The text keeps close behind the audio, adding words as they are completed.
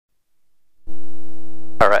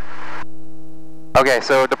Okay,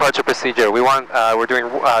 so departure procedure. We're doing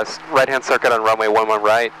right-hand circuit on runway 11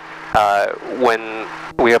 right. When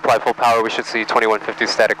we apply full power, we should see 2150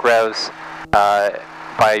 static revs.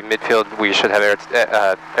 By midfield, we should have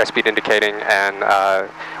airspeed indicating, and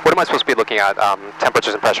what am I supposed to be looking at?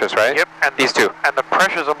 Temperatures and pressures, right? Yep. And these two. And the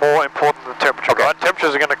pressures are more important than the temperature, okay. Right?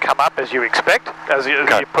 Temperatures are going to come up as you expect, as you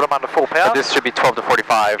put them under full power. But this should be 12 to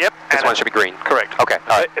 45. Yep. This one should be green. Correct. Okay.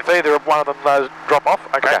 All right. If either one of them drop off,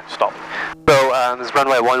 okay, stop. So this is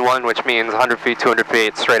runway 11, which means 100 feet, 200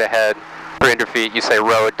 feet, straight ahead. 300 feet, you say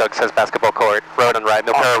road, Doug says basketball court, road on right,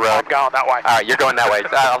 Milpera Road. I'm going that way. Alright, you're going that way.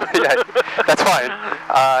 Yeah, that's fine.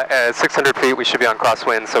 At 600 feet, we should be on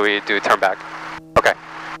crosswind, so we do turn back. Okay.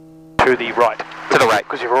 To the right. To the right.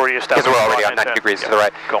 Because you've already established. Because we're already on 90 degrees to the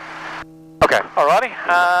right. Cool. Okay. Alrighty,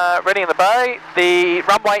 ready in the bay. The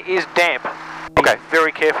runway is damp. Okay. Be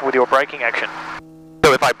very careful with your braking action.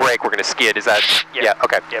 So if I brake, we're going to skid, is that? Yep. Yeah,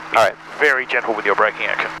 okay. Yep. Alright. Very gentle with your braking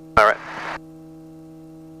action. Alright.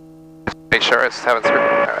 Make sure it's 7 through.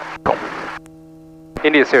 Alright, cool.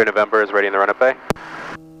 India Sierra November is ready in the run-up bay.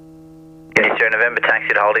 India Sierra November, taxi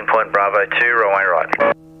at holding point Bravo 2, runway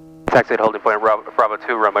right. Taxi at holding point Bravo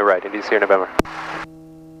 2, runway right, India Sierra November.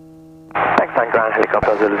 Taxi on ground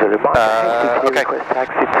helicopter 001. Okay.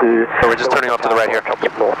 Taxi to... So we're just turning off to the right here.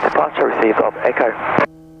 Yep. North. Departure received of Echo.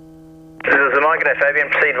 This is the Mike Fabian,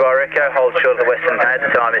 proceed via Echo, hold short of the western pad, the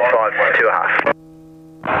time is 5:02.5.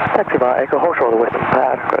 Taxi via Echo, hold short of the western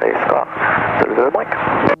pad, ready Scott, 00 Mike.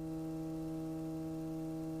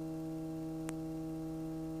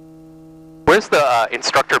 Where's the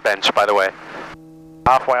instructor bench, by the way?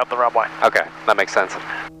 Halfway up the runway. Okay, that makes sense.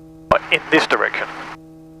 But in this direction.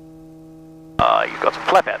 You've got some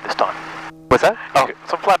flap out this time. What's that? Oh.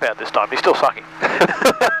 Some flap out this time, you're still sucking.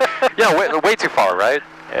 Yeah, way too far, right?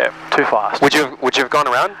 Yeah, too fast. Would you have gone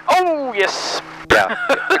around? Oh, yes. Yeah,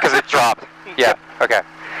 because it dropped. Yeah, okay.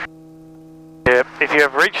 Yeah, if you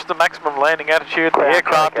have reached the maximum landing altitude, the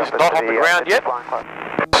aircraft is not on the ground yet.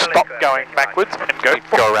 Stop going backwards and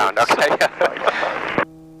go around, okay.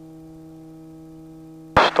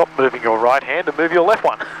 Stop moving your right hand and move your left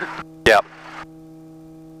one. Yep.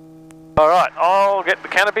 Alright, I'll get the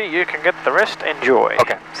canopy, you can get the rest, enjoy.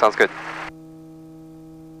 Okay, sounds good.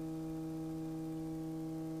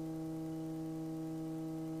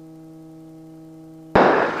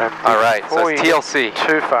 Alright, so it's TLC.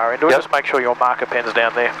 Too far into it, just make sure your marker pen's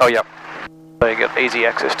down there. Oh, yep. So you get easy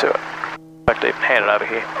access to it. In fact, even hand it over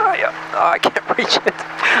here. Oh, yeah. Oh, I can't reach it.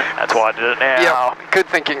 That's why I did it now. Yeah, good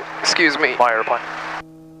thinking. Excuse me. My airplane.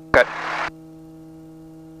 Okay.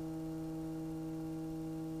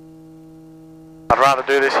 I'd rather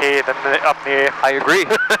do this here than up in the air. I agree.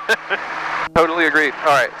 Totally agree.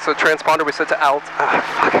 Alright, so transponder we set to alt. Ah,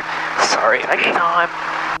 fuck. Sorry. Take your time.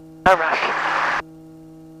 No rush.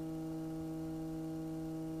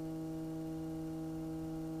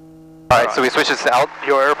 Alright, so we switch this to alt.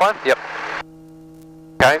 Your airplane? Yep.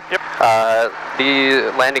 Okay. Yep.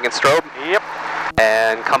 The landing and strobe. Yep.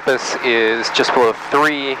 And compass is just below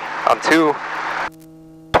 3 on 2.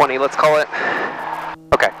 20, let's call it.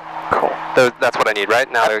 Okay. Cool. That's what I need,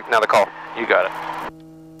 right? Now the call. You got it.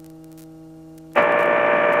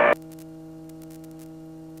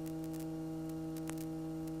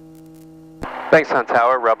 Thanks, Sun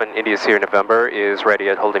Tower. Robin, India Sierra November is ready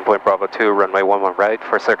at holding point Bravo 2, runway 11 right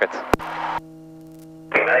for circuits.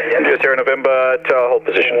 India Sierra November to hold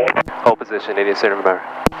position. Hold position, India Sierra November.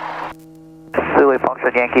 Zulu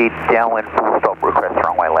Foxtrot Yankee, downwind full stop, request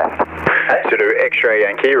runway left. Zulu X-ray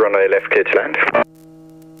Yankee, runway left, clear to land.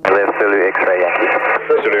 Left Zulu X-ray Yankee.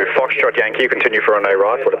 Zulu Foxtrot Yankee, continue for runway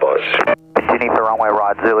right, what advice? Continue for runway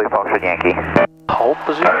right, Zulu Foxtrot Yankee. Hold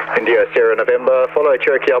position. India Sierra November, follow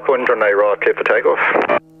Cherokee upwind, runway right, clear for takeoff.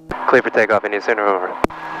 Clear for takeoff, India Sierra November.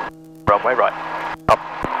 Runway right. Up.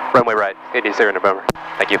 Runway right, India Sierra November.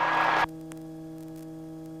 Thank you.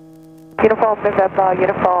 Uniform November,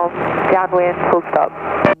 uniform, downwind, full stop.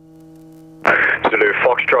 Zulu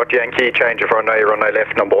Foxtrot Yankee, change of runway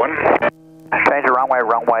left, number 1. Change of runway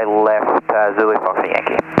left, Zulu Foxtrot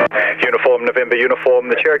Yankee. Uniform November, uniform,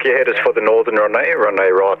 the Cherokee head is for the northern runway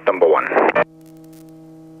right, number 1.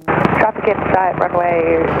 Traffic in sight,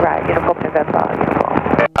 runway right, uniform November,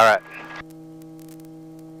 uniform. Alright.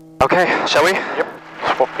 Okay, shall we? Yep.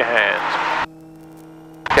 Swap your hands.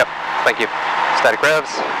 Yep, thank you. Static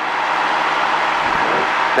revs.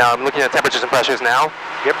 Now I'm looking at temperatures and pressures now.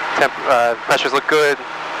 Yep. Pressures look good.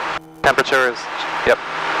 Temperatures, yep.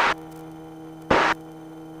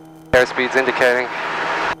 Airspeed's indicating.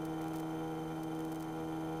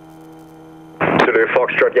 Zulu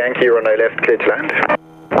Foxtrot Yankee, runway left, clear to land.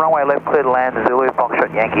 Runway left, clear to land, Zulu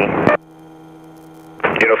Foxtrot Yankee.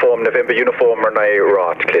 Uniform, November Uniform, runway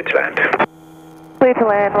right, clear to land. Clear to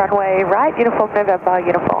land, runway right, uniform November,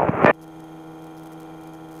 uniform.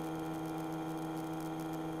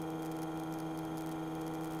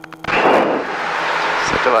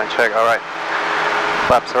 Sector line check, alright.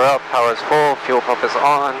 Flaps are up, power is full, fuel pump is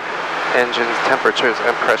on, engines, temperatures,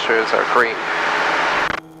 and pressures are green.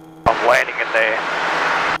 I'm landing in there.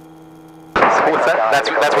 So what's that? That's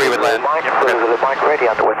where you would land.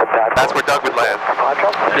 That's where Doug would land.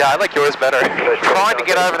 Yeah, I like yours better. Trying to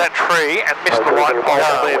get over that tree and miss the light pole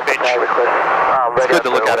on their bench. It's good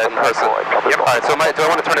to look at it in person. Yep. Alright, so do I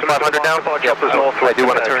want to turn it 500 down? Yep. I do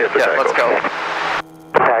want to turn it. Yeah, let's go.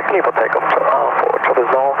 Clear for takeoff for Choppers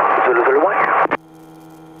North, Zulu Zulu 1.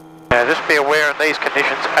 Now just be aware in these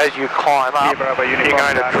conditions as you climb up, you're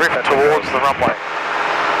going to drift towards the runway.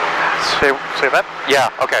 See that? Yeah,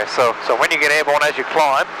 okay, so when you get airborne as you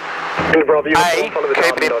climb, A,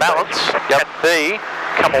 keep it in balance, and B,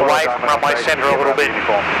 come away from runway centre a little bit.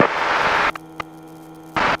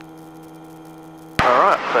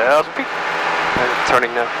 Alright, there's Pete.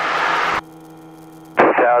 Turning now.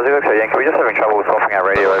 Zero X, Yankee, we're just having trouble with swapping our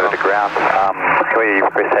radio over to ground. Can we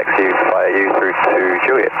request taxi via you through to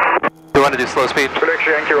Juliet? Do you want to do slow speed?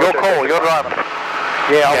 Your call, you're driving.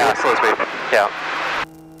 Yeah, slow speed. Yeah.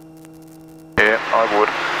 Yeah, I would.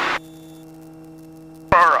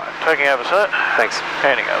 Alright, taking over, sir. Thanks.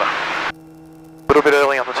 Handing over. A little bit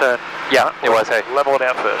early on the turn. Yeah, it was, hey. Level it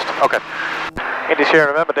out first. Okay. Indy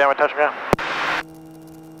Sierra November, downwind touch and go.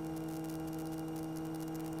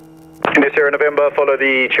 Indy Sierra November, follow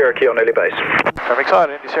the Cherokee on early base. I'm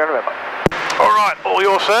excited, Indy Sierra November. Alright, all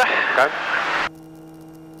yours, sir. Okay.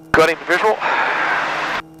 Got him visual?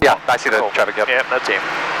 Yeah, I see the traffic, yep. Yeah, that's him.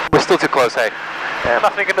 We're still too close, hey. Yeah,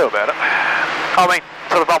 nothing you can do about it. I mean,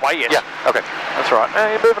 sort of runway, yes. Yeah, okay. That's right.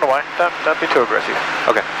 You're moving away. Don't be too aggressive.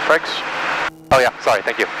 Okay. Brakes. Oh yeah, sorry,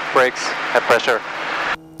 thank you. Brakes, head pressure.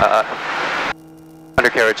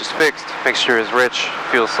 Undercarriage is fixed, mixture is rich,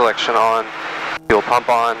 fuel selection on, fuel pump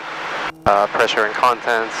on, pressure and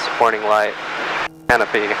contents, warning light,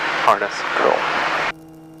 canopy, harness. Cool.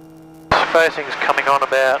 Spacing's coming on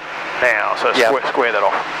about now, so square that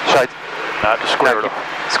off. Should I? No, just square it off.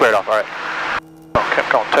 Square it off, alright. Okay,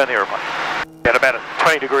 come on, turn the aeroplane. Got about a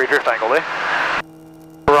 20-degree drift angle there.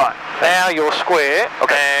 Right, now you're square,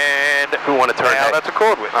 and we want to turn now that's a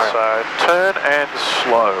chord width, so turn and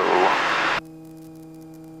slow.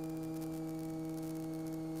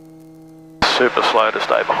 Super slow to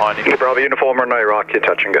stay behind him. India Bravo Uniform, runway right, clear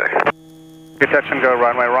touch and go. Clear touch and go,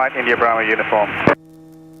 runway right, India Bravo Uniform.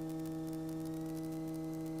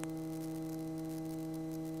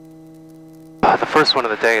 The first one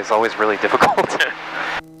of the day is always really difficult.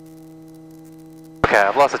 Okay,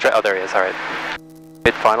 I've lost the track. Oh, there he is, alright.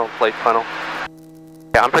 Mid final, late final.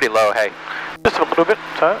 Yeah, I'm pretty low, hey. Just a little bit,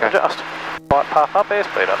 so adjust. Light path up,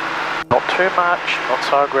 airspeed up. Not too much, not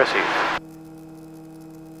so aggressive.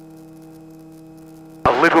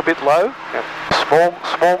 A little bit low. Yep. Small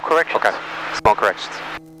corrections. Okay, small corrections.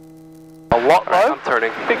 A lot low. I'm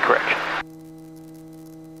turning. Big correction.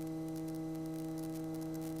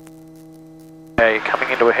 Okay, coming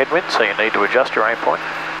into a headwind, so you need to adjust your aim point.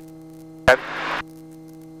 Okay.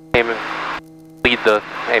 Aim and lead the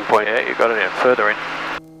aim point. Yeah, you got it in further in.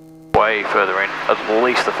 Way further in. At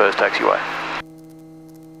least the first taxiway.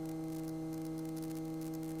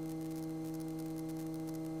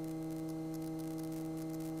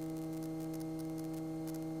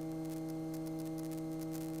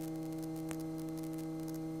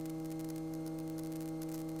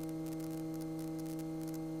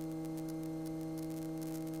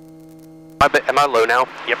 Am I low now?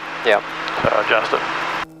 Yep. Yeah. So adjust it.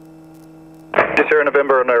 India Sierra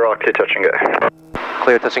November, runway right, clear touch and go.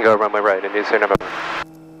 Clear touch and go, runway right, India Sierra November. Am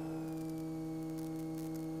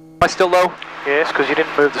I still low? Yes, because you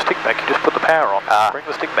didn't move the stick back, you just put the power on. Bring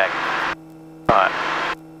the stick back. Right.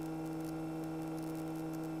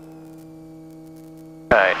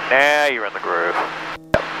 Okay, now you're in the groove.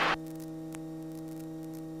 Yep.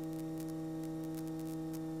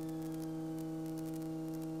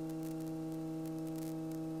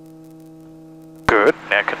 Good.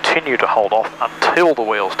 Now continue to hold off until the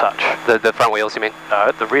wheels touch. The front wheels, you mean?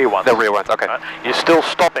 No, the rear ones. The rear ones, okay. Right. You're still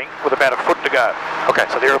stopping with about a foot to go. Okay.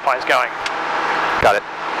 So the aeroplane's going. Got it.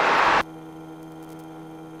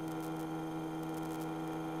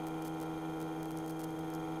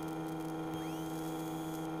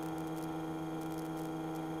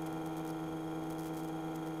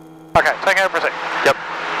 Okay, take over for a sec. Yep.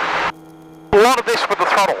 A lot of this with the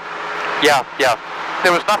throttle. Yeah, yeah.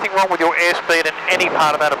 There was nothing wrong with your airspeed in any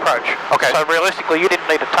part of that approach. Okay. So realistically, you didn't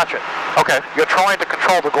need to touch it. Okay. You're trying to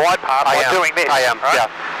control the glide path by doing this. I am, right? yeah.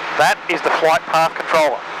 That is the flight path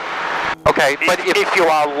controller. Okay, but if you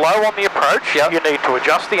are low on the approach, you need to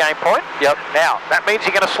adjust the aim point. Yep. Now, that means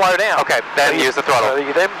you're going to slow down. Okay, then use the throttle. So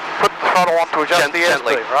you then put the throttle on to adjust the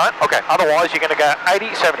airspeed, right? Okay. Otherwise, you're going to go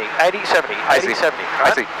 80, 70, 80, 70, 80, 70,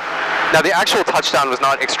 right? I see. Now, the actual touchdown was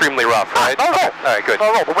not extremely rough, right? Not at all. All right, good.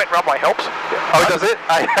 Not at all. The wet runway helps. Oh, does it?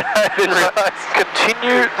 I didn't realize.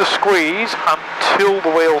 Continue the squeeze until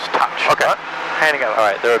the wheels touch. Okay. Right? Handing over. All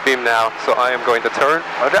right, they're abeam now, so I am going to turn.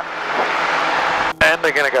 Roger. And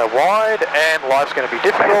they're going to go wide, and life's going to be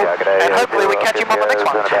difficult, and hopefully we catch him on the next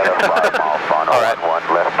one. All right. One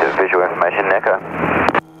left to visual information, Necker.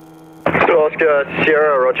 Oscar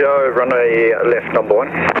Sierra, Roger, runway left number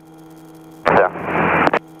 1. Sir.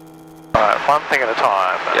 Alright, one thing at a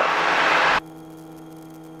time. Yeah.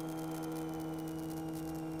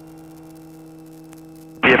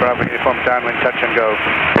 India Bravo uniform, downwind, touch and go.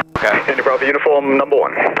 Okay. India Bravo uniform number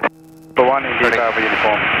 1. Number 1, India Bravo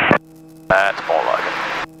uniform. That's more like it.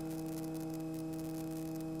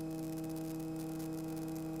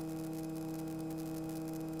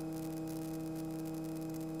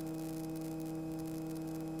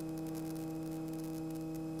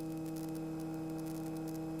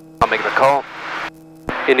 I'll make the call.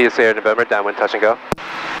 India Sierra November, downwind, touch and go.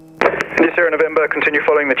 India Sierra November, continue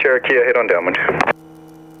following the Cherokee, head on downwind.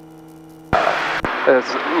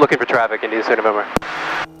 Looking for traffic, India Sierra November.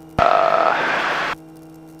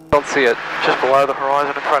 Don't see it. Just below the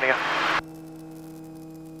horizon in front of you.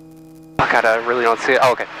 Oh god, I really don't see it.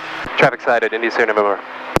 Oh, okay. Traffic sighted, India Sierra November.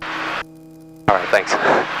 Alright, thanks.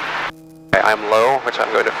 Okay, I'm low, which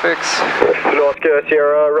I'm going to fix. Oscar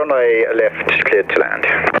Sierra, runway left, cleared to land.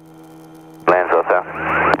 Lands also.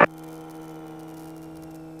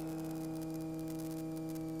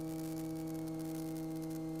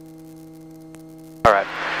 Alright.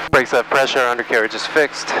 Brakes have pressure, undercarriage is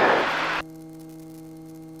fixed.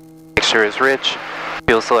 Mixture is rich.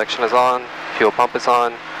 Fuel selection is on. Fuel pump is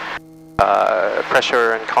on.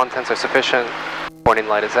 Pressure and contents are sufficient. Warning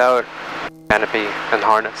light is out. Canopy and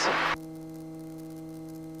harness.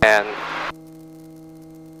 And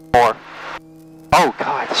more. Oh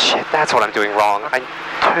god, shit, that's what I'm doing wrong.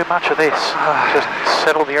 Too much of this. Just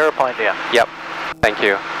settle the airplane down. Yep, thank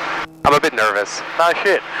you. I'm a bit nervous. No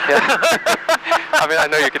shit. Yeah. I mean, I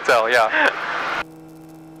know you can tell, yeah.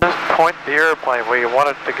 Just point the airplane where you want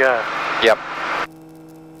it to go. Yep.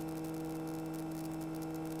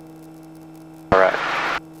 Alright.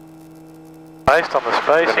 Based on the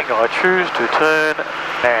spacing, I choose to turn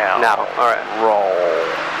now. Now, alright.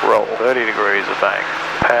 Roll. 30 degrees of bank.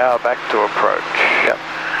 Power back to approach. Yep.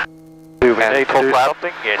 Do we And need to full do flap?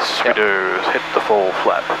 something? Yes, Yep. we do. Hit the full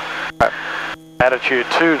flap. Right. Attitude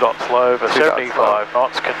 2 knots low for 75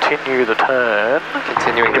 knots. Continue the turn.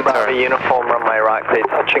 Continuing the Bravo turn. uniform, runway right, clear,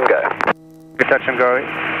 touch and go. Good touch and go.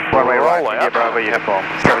 Runway right, Roll India out. Bravo uniform.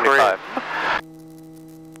 75.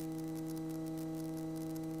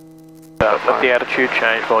 Let the attitude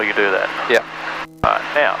change while you do that. Yeah. Alright,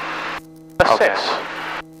 now, assess.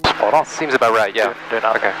 Spot on. Seems about right, yeah. Do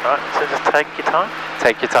nothing, Okay. right? So just take your time.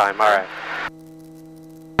 Take your time, alright.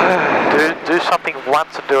 Do something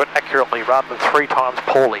once and do it accurately rather than 3 times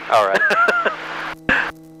poorly. Alright.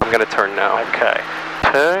 I'm gonna turn now. Okay.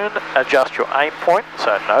 Turn, adjust your aim point,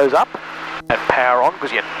 so nose up, and power on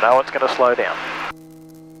because you know it's going to slow down.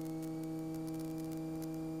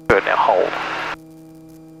 Good, now hold.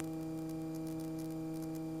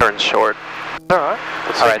 Turn short. Alright.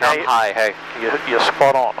 Alright, now I'm high, hey. You're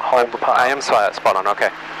spot on. Hold the path. I am spot on, okay.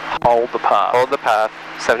 Hold the path. Hold the path,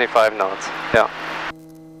 75 knots. Yeah.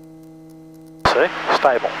 See?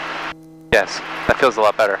 Stable. Yes, that feels a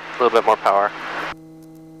lot better. A little bit more power.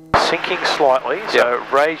 Sinking slightly, so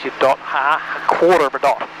raise your dot a quarter of a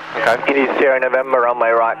dot. Okay. India Sierra November,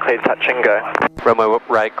 runway right, clear, touch and go. Runway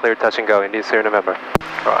right, clear, touch and go. India Sierra November.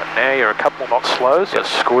 Right, now you're a couple knots slow, so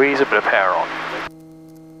squeeze a bit of power on.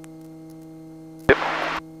 Yep.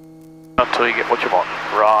 Until you get what you want.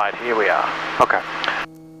 Right, here we are. Okay.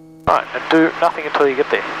 Right, and do nothing until you get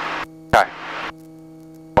there. Okay.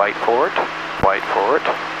 Wait for it, wait for it,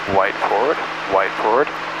 wait for it, wait for it.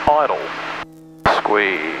 Idle.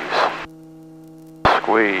 Squeeze.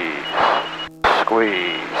 Squeeze.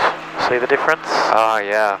 Squeeze. See the difference? Oh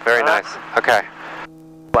yeah, very nice. Okay.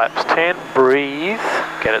 Flaps 10, breathe,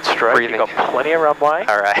 get it straight. Breathing. You've got plenty of runway.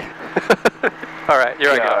 Alright. Alright,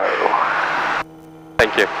 here I go.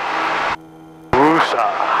 Thank you. Woosa.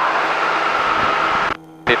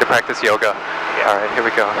 Need to practice yoga. Yeah. Alright, here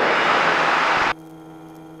we go.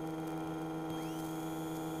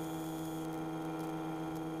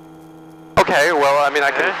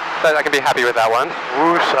 mean, I can be happy with that one.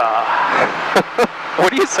 Woosah. What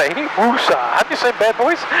are you saying? Woosah. Have you seen Bad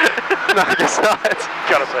Boys? No, I guess not.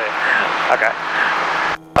 Gotta see it. Okay.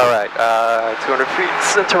 Alright, 200 feet,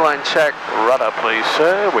 center line check. Rudder, please,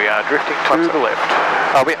 sir. We are drifting to the left.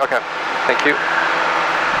 Oh, okay. Thank you.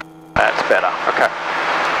 That's better. Okay.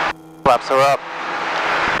 Flaps are up.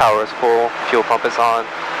 Power is full. Fuel pump is on.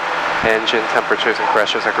 Engine temperatures and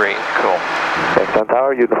pressures are green. Cool. Texan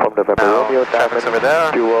Tower, uniform November Romeo, traffic's over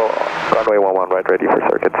there. Fuel, runway 11 right, ready for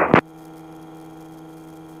circuits.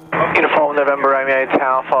 Uniform November Romeo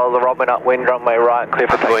Tower, follow the Robin upwind, runway right, clear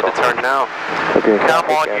for takeoff. I'm going to turn now. Come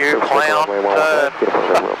on, you clown. Turn.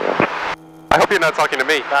 I hope you're not talking to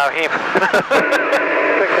me. No, him.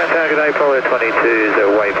 Texan Tower, good day, Apollo 22 is a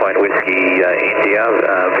Waypoint Whiskey India,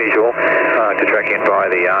 visual, to track in via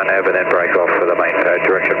the RNAV and then break off for the main pad,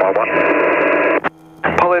 direction 11.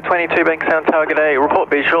 Apollo 22, Bankstown Tower, good day, report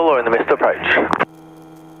visual or in the missed approach?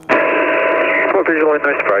 Report visual in the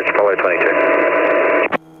missed approach, Apollo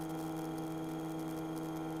 22.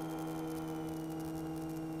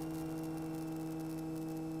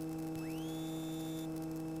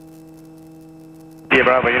 Yeah,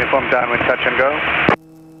 Bravo, uniform downwind, touch and go.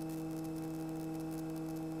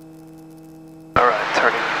 Alright,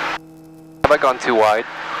 turning. Have I gone too wide?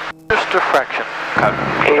 Just a fraction.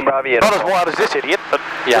 Okay, Bravo, Not as wide as this idiot, but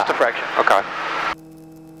just a fraction. Okay. A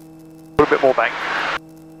little bit more bank.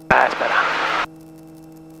 That's better.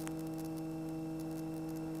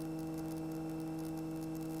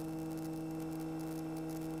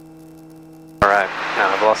 Alright, now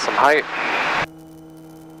I've lost some height.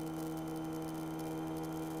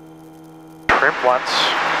 Trim once,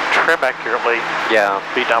 trim accurately, Yeah.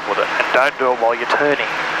 be done with it. And don't do it while you're turning.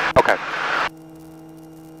 Okay.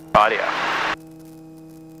 Rightio.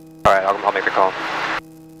 Alright, I'll make the call.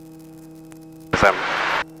 Because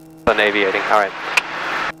I'm aviating. Alright.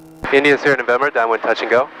 India Sierra November, downwind touch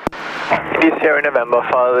and go. India Sierra November,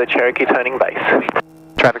 follow the Cherokee turning base.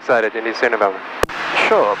 Traffic sighted, India Sierra November.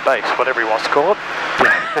 Sure, base, whatever he wants to call it.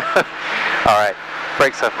 Alright.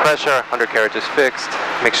 Brakes have pressure, undercarriage is fixed,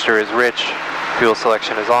 mixture is rich, fuel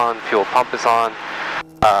selection is on, fuel pump is on,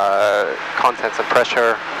 contents and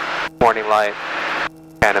pressure, warning light,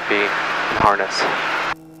 canopy, and harness.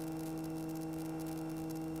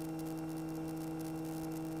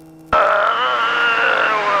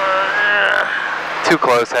 Too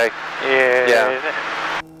close, hey? Yeah.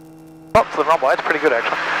 Not to the runway, it's pretty good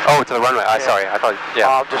actually. Oh, to the runway. Sorry, I thought,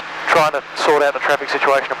 I'm just trying to sort out the traffic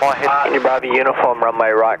situation in my head. India Bravo uniform,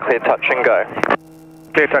 runway right, clear touch and go.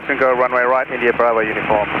 Clear touch and go, runway right, India Bravo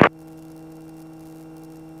uniform.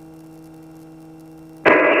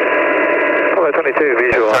 Apollo 22,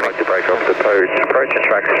 visual, I'd like to break off the approach and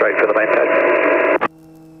track straight for the main pad.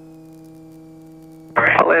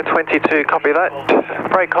 Apollo 22, copy that.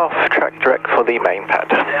 Break off, track direct for the main pad.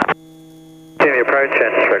 Continue approach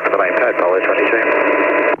and track for the main pad, Apollo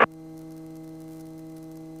 22.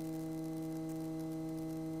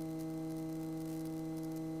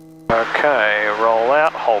 Okay, roll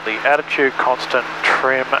out, hold the attitude constant,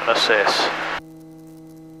 trim and assess.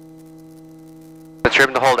 the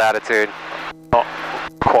trim to hold attitude. Not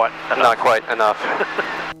quite enough. Not quite enough.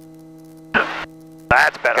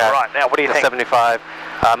 That's better, Okay. right. Now what do you think? 75.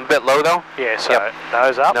 A bit low though. Yeah, so Yep.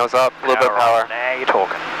 nose up. Nose up, a little bit of power. Now you're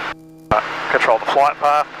talking. Right. Control the flight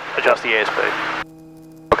path, adjust the airspeed.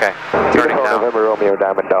 Okay, turning now. November Romeo,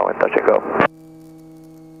 Diamond, downwind, touch and go.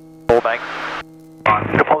 Full bank.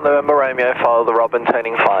 Uniform November Romeo, follow the Robin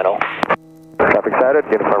turning final. Traffic sighted,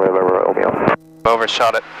 uniform November Romeo.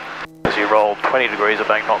 Overshot it. Because you rolled 20 degrees of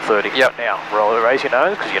bank, not 30. Yep. Now, raise your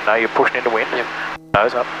nose, because you know you're pushing into wind. Yep.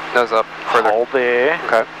 Nose up. Nose up, further. Hold there.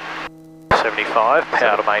 Okay. 75,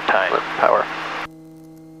 power to maintain. Power.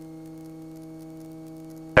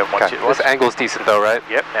 And once Okay, you, once, this angle's decent though, right?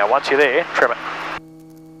 Yep, now once you're there, trim it.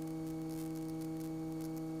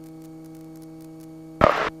 A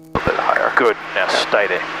little bit higher. Good, now stay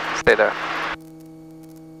there. Stay there. A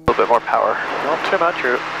little bit more power. Not too much,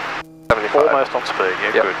 you're 75. almost on speed.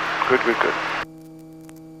 Yeah, Yep. good.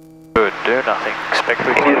 Good, do nothing. Expect to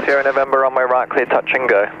be India close. Sierra November, runway right, clear touch and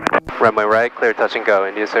go. Runway right, clear touch and go.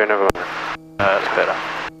 India Sierra November. That's better.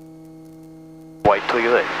 Wait till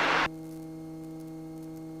you're there.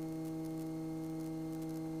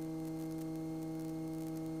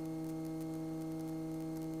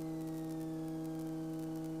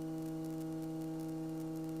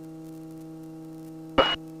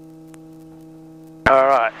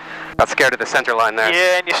 Alright. Got scared of the center line there.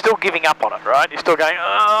 Yeah, and you're still giving up on it, right? You're still going,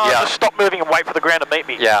 oh, Yeah. just stop moving and wait for the ground to meet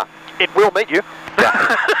me. Yeah. It will meet you.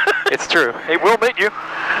 Yeah. It's true. It will meet you.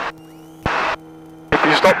 If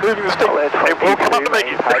you Stop moving the stick. It will come up to meet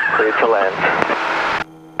you. Clear to land.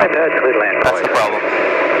 That's clear to land. That's the problem.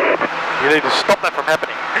 You need to stop that from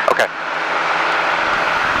happening. Okay.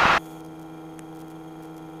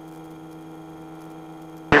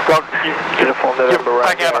 You've got, Uniform November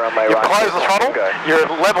right hang here on, on my you've right. closed the throttle, you're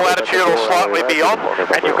at level attitude or slightly beyond,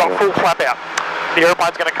 and you've got full flap out. The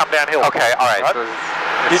airplane's going to come downhill. Okay, alright. Right? So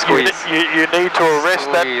You squeeze. need to arrest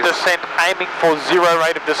that Squeeze. descent, aiming for 0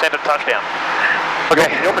 rate of descent at touchdown. Okay.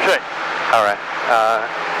 Your machine. Alright.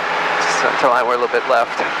 Just until we're a little bit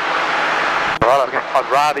left. Right, okay. I'd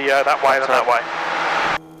rather you that way than that way.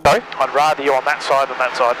 Sorry? I'd rather you on that side than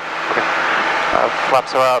that side. Okay.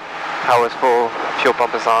 Flaps are up, power's full, fuel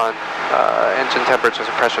pump is on, engine temperatures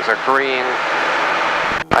and pressures are green.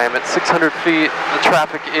 I am at 600 feet, the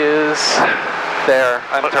traffic is there,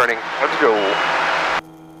 I'm turning. Let's go.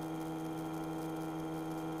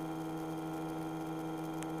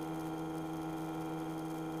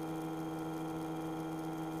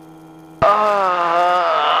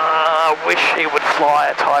 I wish he would fly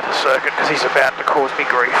a tighter circuit because he's about to cause me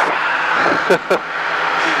grief.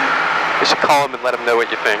 You should call him and let him know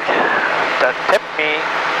what you think. Don't tempt me.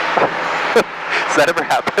 Does that ever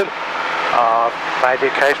happen? Maybe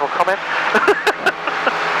occasional comment.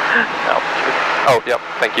 No. Oh, yep,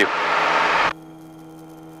 thank you.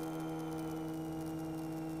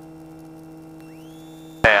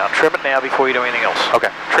 Now, trim it now before you do anything else. Okay.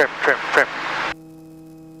 Trim, trim, trim.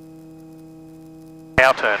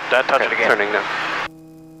 Now turn, don't touch it again. Turning now.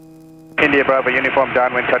 India Bravo uniform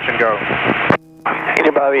downwind, touch and go.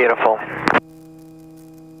 India Bravo uniform.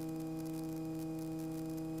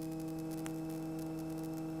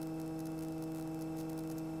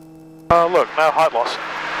 Look, no height loss.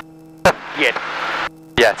 Yet.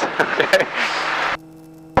 Yet. Okay.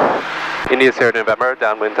 India Sierra November,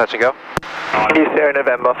 downwind, touch and go. India Sierra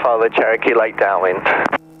November, follow Cherokee Lake downwind.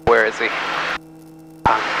 Where is he?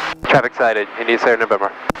 Traffic sighted, India Sierra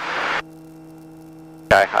November.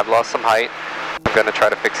 Okay, I've lost some height. I'm gonna try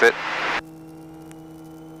to fix it.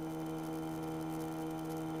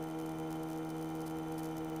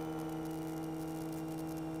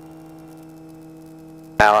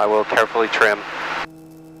 Now I will carefully trim.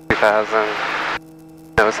 2000.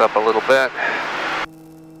 Nose up a little bit.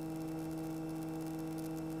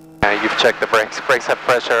 You've checked the brakes. Brakes have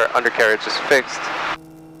pressure. Undercarriage is fixed.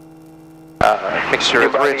 Mixture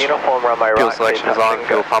is rich. Uniform, runway Fuel right, selection is on.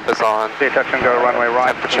 Fuel pump is on. Clear touch and go, runway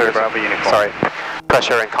right, India Temperatures. Bravo uniform. Sorry.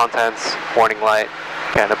 Pressure and contents. Warning light.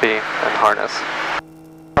 Canopy and harness.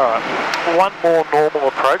 Alright, one more normal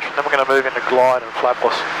approach, and then we're going to move into glide and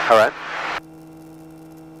flapless. All right.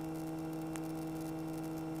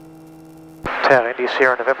 Tower India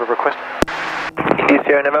Sierra November request. India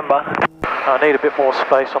Sierra November. I need a bit more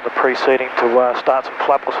space on the preceding to start some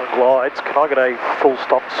flapless and glides. Can I get a full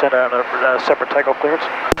stop center and a separate takeoff clearance?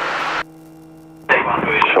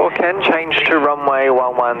 Sure can. Change to runway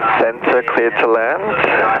 11 center, clear to land.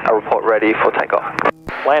 A report ready for takeoff.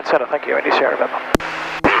 Land center, thank you, India Sierra November.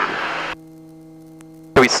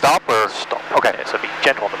 Do we stop or? Stop. Okay. Yeah, so be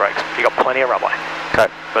gentle on the brakes. You got plenty of runway, Okay.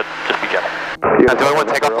 but just be gentle. Now, do I want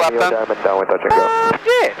to take off lap then? Diamond downwind, touch and go.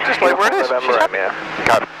 Yeah, just leave where it is. November, She's right, happy.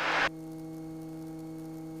 yeah. Okay.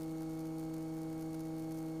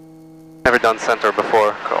 Never done center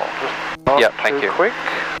before. Cool. Just not Yeah, thank too you. quick.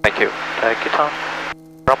 Thank you. Take your time.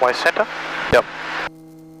 Runway center. Yep.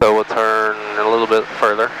 So we'll turn a little bit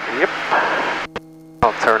further. Yep.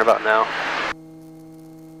 I'll turn about now.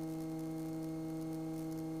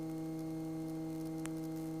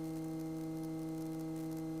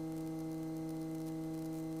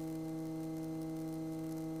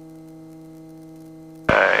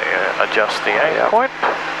 Adjust the aim point.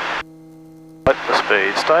 Let the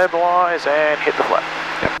speed stabilize and hit the flap.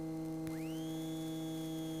 Yep.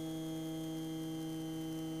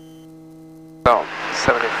 So,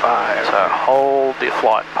 75. So hold the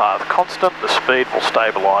flight path constant, the speed will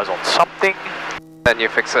stabilize on something. Then you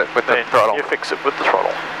fix it with the Then throttle. you fix it with the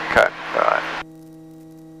throttle. Okay. Right.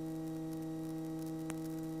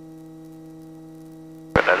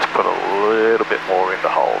 And then just put a little bit more into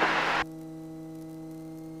hold.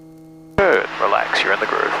 Good. Relax, you're in the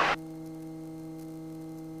groove.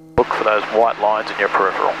 Look for those white lines in your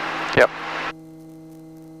peripheral. Yep.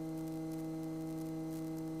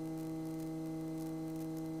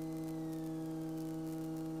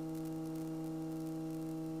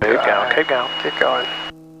 Keep going, keep going. Keep going.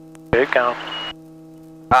 Keep going.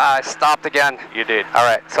 I stopped again. You did. All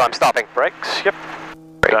right, so I'm stopping. Brakes, yep.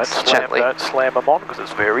 Brakes gently. Don't slam them on because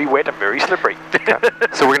it's very wet and very slippery. Okay.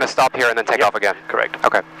 So we're going to stop here and then take Yep. off again? Correct.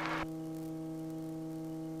 Okay.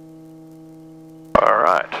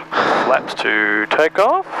 Alright. flaps to take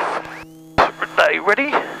off. Day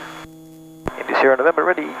ready. Indy Sierra November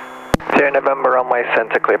ready. Sierra November runway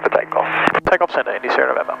center clear for takeoff. Takeoff center, Indy Sierra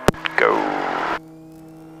November. Go.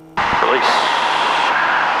 Release.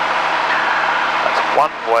 That's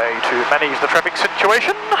one way to manage the traffic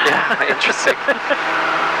situation. Yeah, interesting.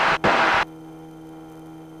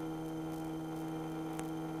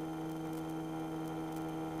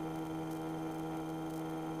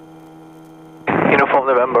 Uniform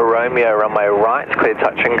November Romeo, runway right, clear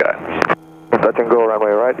touch and go. Touch and go,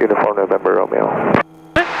 runway right, Uniform November Romeo.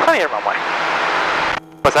 Plenty of runway.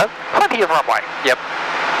 What's that? Plenty of runway. Yep.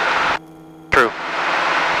 True.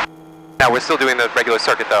 Now we're still doing the regular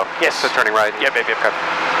circuit though. Yes. So turning right. Yep. Okay.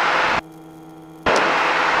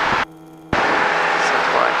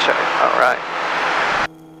 Center line check. All right.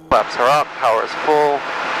 Flaps are up. Power is full.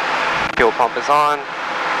 Fuel pump is on.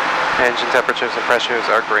 Engine temperatures and pressures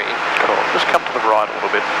are green. Cool. Just come to the right a little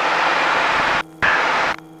bit.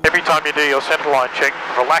 Every time you do your center line check,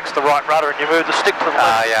 relax the right rudder and you move the stick to the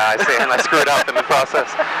left. Yeah, I see. And I screwed up in the process.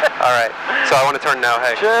 All right. So I want to turn now.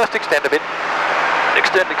 Hey. Just extend a bit.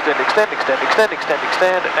 Extend, extend, extend, extend, extend, extend,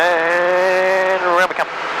 extend, and around we come.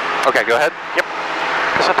 Okay, go ahead. Yep.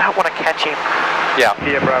 Because I don't want to catch him. Yeah.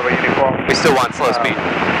 India Bravo uniform. We still want slow speed.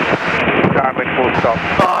 Currently full stop.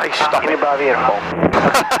 Oh, he's stopping. India Bravo uniform.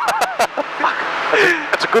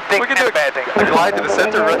 That's a good thing We can and do a bad thing. a glide to the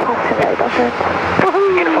center, right?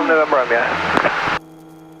 Uniform November Romeo.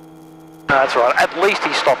 That's right. At least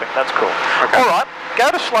he's stopping. That's cool. Okay. All right.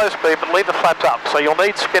 Go to slow speed, but leave the flaps up. So you'll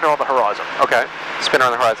need spinner on the horizon. Okay. Spinner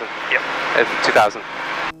on the horizon. Yep. At 2000.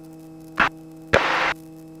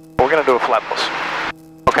 We're going to do a flapless.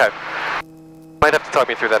 Okay. Might have to talk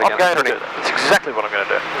me through that again. I'm going to do that. That's exactly what I'm going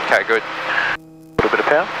to do. Okay, good. A little bit of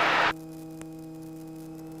power.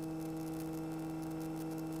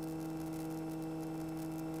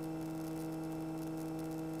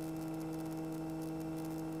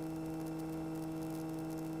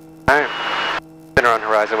 Alright. Spinner on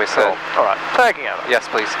horizon, we said. All right. Taking over. Yes,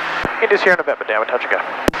 please. Indy Sierra November, downward touch and go.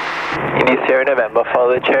 India Sierra November,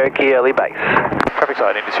 follow the Cherokee early base. Traffic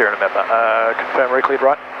side, Indy Sierra November. Confirm recleared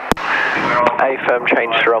right. A firm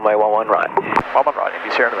change to runway 11 right. 11 right,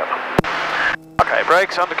 Indy Sierra November. Okay,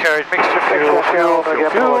 brakes, undercarriage, mixture, fuel.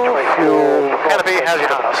 Canopy, how's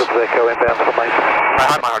your harness? Echo inbound for me. I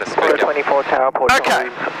had my hardest speed. 24 tower port. Okay,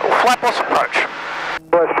 flapless approach.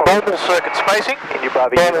 Normal circuit spacing,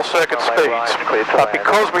 normal circuit speeds. But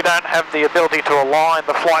because we don't have the ability to align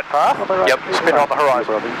the flight path, spinner on the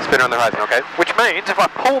horizon. Spinner on the horizon, okay. Which means if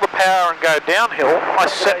I pull the power and go downhill,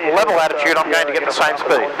 I set level attitude, I'm going to get the same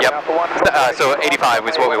speed. Yep. So 85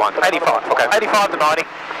 is what we want. 85. Okay. 85 to 90.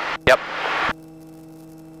 Yep.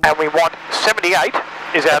 And we want 78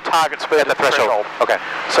 is our target speed At the threshold. Okay.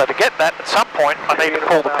 So to get that, at some point, I need to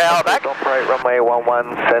pull the power back. Operate runway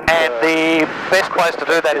 11 center. And the best place to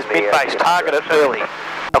do that is mid-base. Target it early.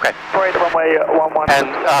 Okay. Operate runway 11.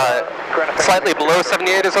 And slightly below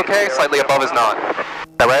 78 is okay, slightly above is not.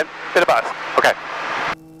 Is that right? Bit of both. Okay.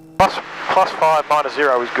 Plus 5, minus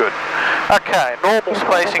 0 is good. Okay, normal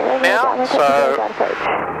spacing now, so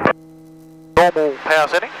normal power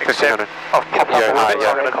setting, except 1500. I've popped up a little bit, so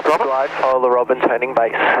I'm going to drop it. Glide, follow the Robin turning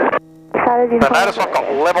base. So notice I've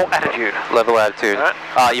got level attitude. Level attitude.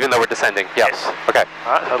 Right. Even though we're descending. Yep. Yes. Okay.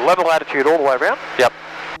 Alright, so level attitude all the way around. Yep.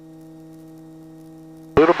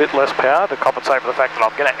 A little bit less power to compensate for the fact that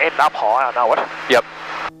I'm going to end up high, I know it. Yep.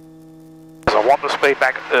 Because I want the speed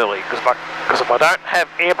back early, because if I don't have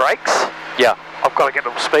air brakes, Yeah. I've got to get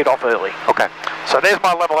the speed off early. Okay. So there's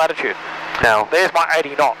my level attitude. Now. There's my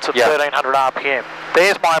 80 knots at 1300 RPM.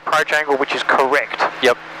 There's my approach angle, which is correct.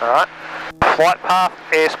 Yep. Alright. Flight path,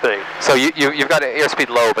 airspeed. So you've got airspeed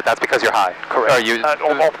low, but that's because you're high. Correct. Or you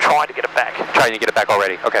I'm trying to get it back. trying to get it back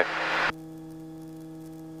already. Okay.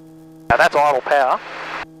 Now that's idle power.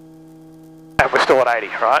 And we're still at 80,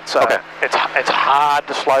 right? So Okay. it's hard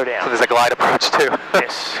to slow So down. there's a glide approach too.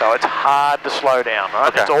 Yes, so it's hard to slow down, right?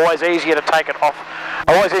 Okay. It's always easier to take it off,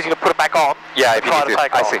 always easier to put it back on. Yeah, than if you try need to to.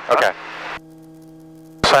 take it I off, see. right? Okay.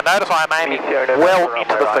 So notice I'm aiming well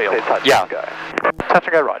into the field. Yeah. Touch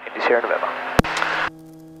and go right, Indy Sierra November.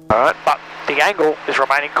 Alright, but the angle is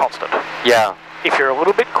remaining constant. Yeah. If you're a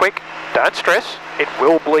little bit quick, don't stress, it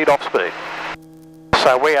will bleed off speed.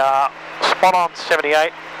 So we are spot on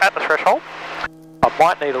 78 at the threshold. I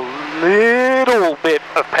might need a little bit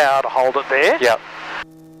of power to hold it there. Yep.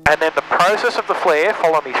 And then the process of the flare,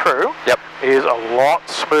 follow me through, Yep. is a lot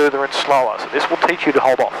smoother and slower. So this will teach you to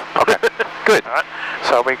hold off. Okay. Good. Alright,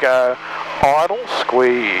 so we go idle,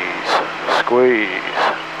 squeeze, squeeze,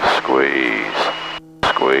 squeeze,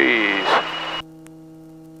 squeeze.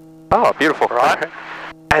 Oh, beautiful. Right.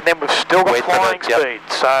 And then we've still got Wait for flying the- yep. speed,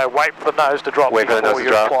 so wait for the nose to drop Wait for the before nose to you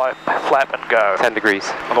drop. apply flap and go. 10 degrees.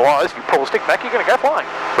 Otherwise, if you pull the stick back, you're going to go flying.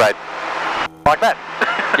 Right. Like that.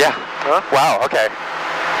 Yeah. Huh? Wow, okay.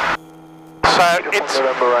 So it's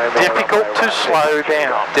difficult to slow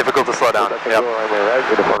down. Difficult to slow down. Yep.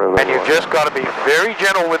 And you've just got to be very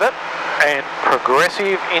gentle with it and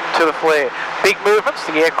progressive into the flare. Big movements,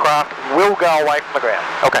 the aircraft will go away from the ground.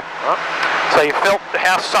 Okay. Right? So you felt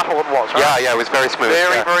how subtle it was, right? Yeah, it was very smooth.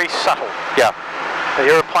 Very, yeah. very subtle. Yeah. The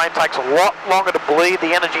aeroplane takes a lot longer to bleed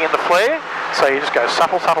the energy in the flare, so you just go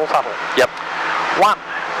subtle, subtle, subtle. Yep. 1,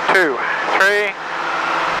 2, 3.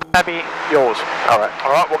 Happy, yours. Alright.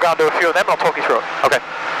 Alright, we'll go and do a few of them and I'll talk you through it. Okay.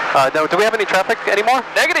 No, do we have any traffic anymore?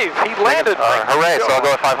 Negative, he landed. Hooray, so I'll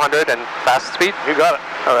go at 500 and fast speed? You got it.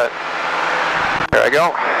 Alright. Here I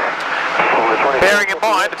go. Bearing in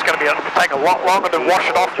mind, it's going to take a lot longer to wash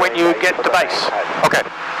it off when you get to base. Okay.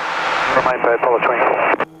 Remain per Apollo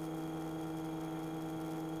 24.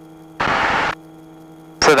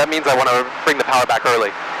 So that means I want to bring the power back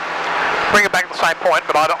early. Bring it back to the same point,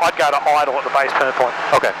 but I'd go to idle at the base turn point.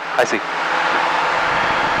 Okay, I see.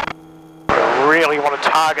 You really want to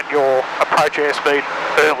target your approach airspeed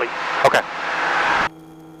early. Okay.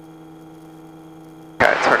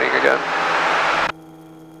 Okay, turning again.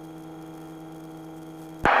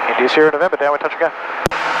 India Sierra November, downwind touch and go.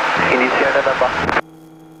 India Sierra November.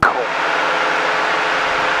 Cool.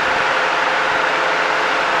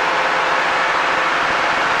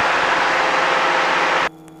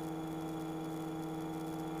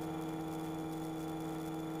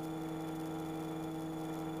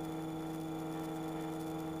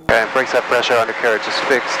 Okay, brakes have pressure, undercarriage is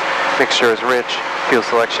fixed, mixture is rich, fuel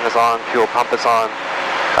selection is on, fuel pump is on,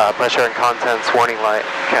 pressure and contents, warning light,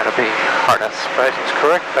 canopy, harness. Spacing's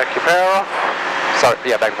correct, back your power off. Sorry,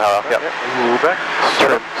 yeah, back the power off, yep. Move back,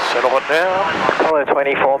 settle it down. Apollo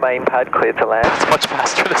 24 main pad cleared to land. It's much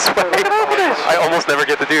faster this way. I almost never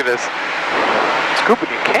get to do this. It's good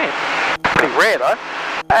when you can. Pretty rare though.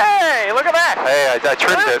 Hey, look at that! Hey, I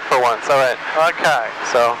trimmed it for once, alright. Okay,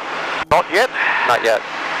 So, not yet. not yet.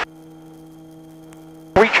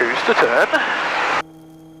 We choose to turn.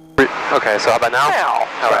 Okay, so how about now? Now.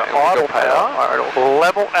 Alright, So idle power,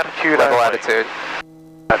 level attitude level only. attitude.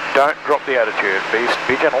 And don't drop the attitude.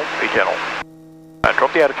 Be gentle, be gentle. Don't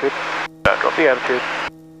drop the attitude. Don't drop the attitude.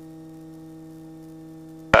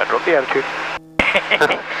 Don't drop the attitude.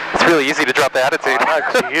 It's really easy to drop the attitude. I know,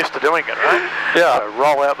 because you're used to doing it, right? Yeah. So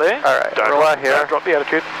roll out there. Alright, Don't roll drop, out here. Don't drop the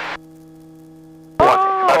attitude.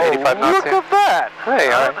 About 85 knots look here. at that.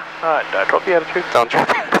 Hey, alright. Alright, don't drop the attitude. Don't drop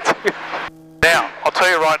the attitude. Now, I'll tell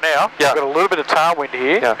you right now, Yeah. you've got a little bit of tailwind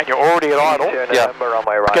here, Yeah. and you're already at idle. Yeah.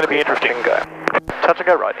 It's going to be interesting. Touch and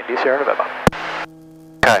go right, India Sierra November.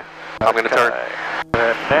 Okay, I'm going to turn.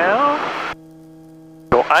 And now,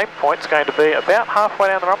 your aim point's going to be about halfway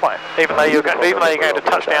down the runway, even though you're going to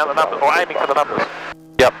touch down the numbers, or aiming for the numbers.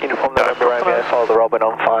 Yep. Uniform November Romeo, follow the Robin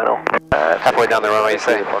on final. Halfway down the runway, you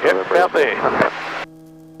say? Yep, about there. Okay.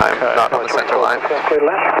 I'm not on the center line. Okay,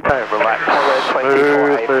 relax.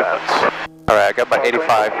 Smooth movements. Alright, I got my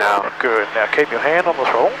 85 now. Good. Now keep your hand on the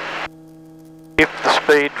throttle. If the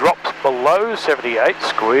speed drops below 78,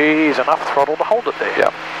 squeeze enough throttle to hold it there.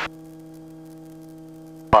 Yep.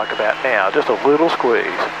 Like about now, just a little squeeze.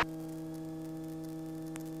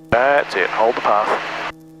 That's it, hold the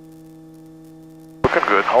path. Looking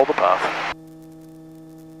good, hold the path.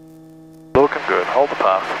 Looking good, hold the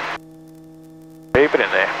path. Keep it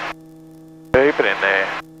in there. Keep it in there.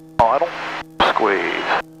 Idle. Squeeze.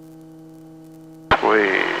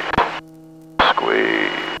 Squeeze.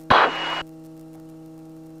 Squeeze.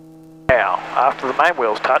 Now, after the main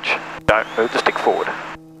wheels touch, don't move the stick forward.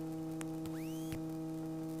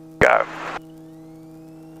 Go.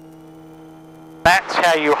 That's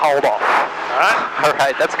how you hold off.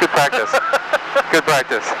 Alright, that's good practice. Good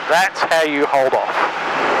practice. That's how you hold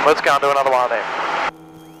off. Let's go and do another one there.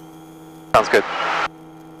 Sounds good.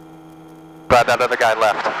 Glad that other guy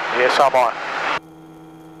left. Yes, am I.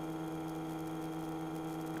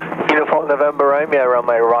 Uniform November Romeo,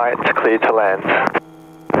 runway right, clear to land.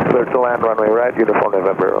 Clear to land, runway right, Uniform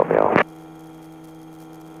November Romeo.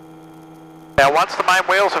 Now, once the main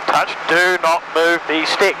wheels have touched, do not move the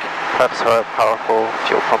stick. Flaps are powerful,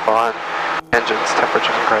 fuel pump on, engines,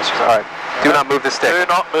 temperatures and pressures. Alright. Do not move the stick. Do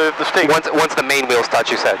not move the stick. Once the main wheels touch,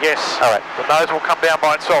 you said? Yes. Alright. The nose will come down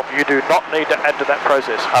by itself. You do not need to add to that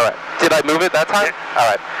process. Alright. Did I move it that time? Yeah.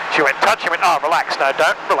 Alright. She went touch, she went, oh, relax. No,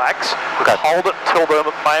 don't relax. Okay. Hold it till the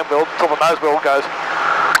main wheel, till the nose wheel goes.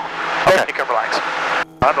 Then you can relax.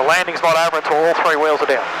 And the landing's not over until all three wheels are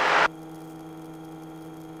down.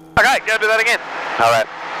 Okay, go do that again. Alright.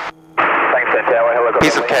 Thanks, Ed. Tower, helicopter.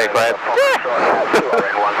 Piece of cake, right? Yeah.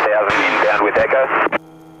 2RN 1000 inbound with Echo.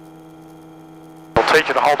 I'll teach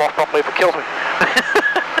you to hold off properly if it kills me.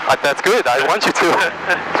 That's good. I want you to.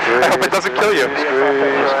 I hope it doesn't kill you.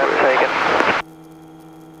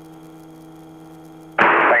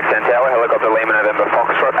 Thanks, 10 Tower, helicopter Lima November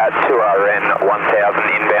Foxtrot at 2RN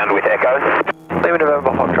 1000 inbound with Echo. Lima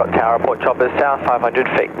November Foxtrot Tower, report choppers south 500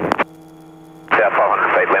 feet. South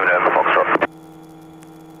 500 feet, Lima November Foxtrot.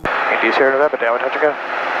 India Sierra November, downwind touch and go.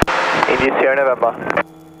 India Sierra November.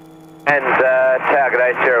 And Tower, good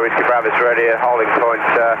day, Sierra Whiskey Bravo's ready at holding point.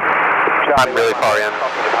 I'm really far in.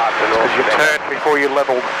 Because you turned before you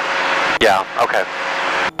leveled. Yeah, okay.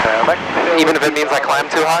 Even if it means I climb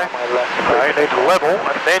too high? No, you need to level,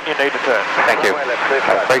 and then you need to turn. Thank you.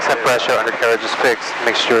 Brakes have pressure, undercarriage is fixed,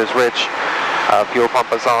 mixture is rich, fuel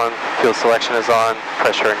pump is on, fuel selection is on,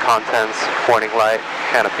 pressure and contents, warning light,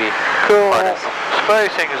 canopy, Cool. harness.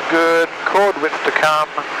 Spacing is good. Chord width to come.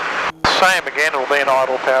 Same again, it'll be an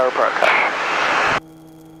idle power approach.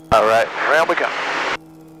 Alright, Round we go.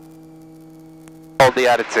 hold the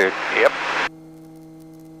attitude. Yep.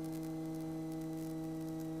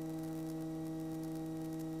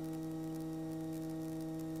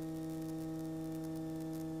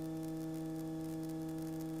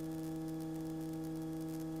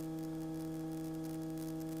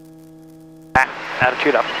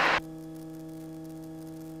 Attitude up.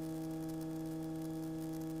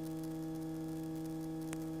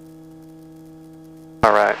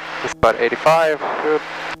 Alright, it's about 85. Good.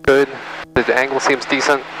 Good. The angle seems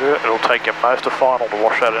decent. Good. It'll take you most of final to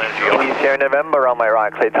wash that energy off. India Sierra November, runway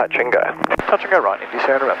right, clear touch and go. Touch and go right, India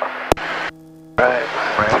Sierra November. Right,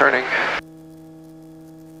 turning.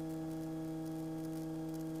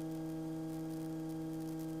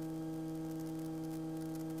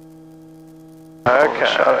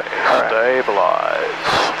 Okay, Alright.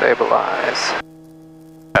 stabilise. Stabilize.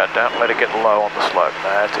 Don't let it get low on the slope,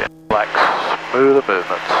 that's it. Relax, smoother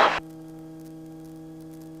movements.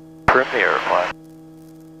 Trim the aeroplane.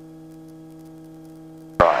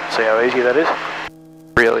 Right, see how easy that is?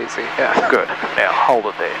 Real easy, yeah. Good, now hold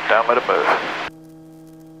it there, don't let it move.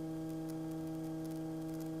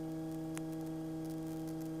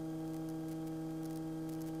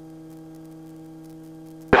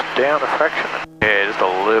 Just down a fraction. Yeah, just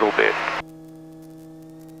a little bit.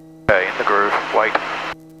 Okay, in the groove, wait.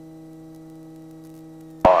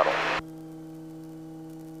 Idle.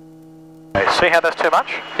 Okay, see how that's too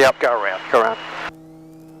much? Yep. Go around. Go around.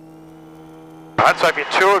 Alright, so if you're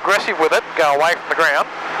too aggressive with it, go away from the ground.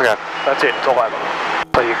 Okay. That's it, it's all over.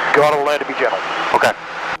 So you've got to learn to be gentle. Okay.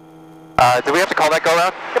 Do we have to call that go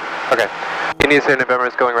round? Yep. Okay. India Sierra November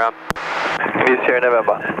is going round. India Sierra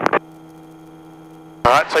November.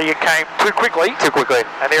 Alright, so you came too quickly. Too quickly.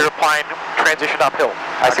 And the aeroplane transitioned uphill.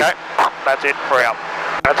 I see. Okay? That's it, we're out.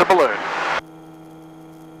 That's a balloon.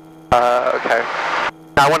 Okay.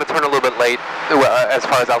 Now I want to turn a little bit late as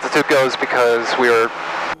far as altitude goes because we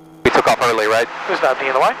took off early, right? There's nobody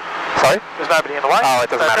in the way. Sorry? There's nobody in the way. Oh, it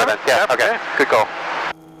doesn't matter then. Yeah, Yep, okay. yeah. Good call.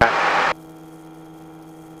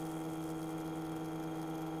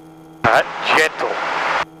 Alright, gentle.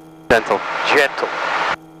 Gentle. Gentle.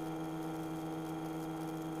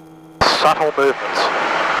 Subtle movements.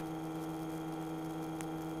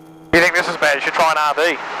 You think this is bad? You should try an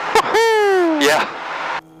RV. Yeah.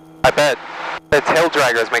 I bet. The tail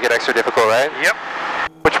draggers make it extra difficult, right? Yep.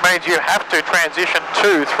 Which means you have to transition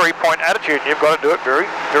to 3-point attitude, and you've got to do it very,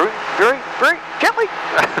 very, very, very gently.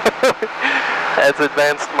 It's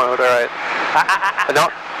advanced mode, alright. No?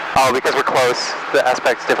 Oh, because we're close. The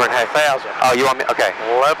aspect's different. Hey. 1,000. Oh, you want me? Okay.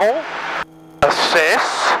 Level, assess,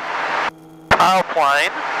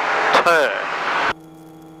 tailplane, turn.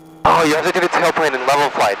 Oh, you have to do the tailplane in level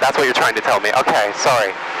flight. That's what you're trying to tell me. Okay,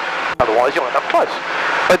 sorry. Otherwise you'll end up close.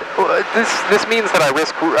 But this means that I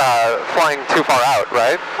risk flying too far out,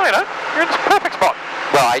 right? Oh, you know, you're in this perfect spot.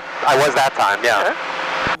 Well, I was that time, yeah.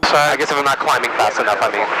 So I guess if I'm not climbing fast enough, I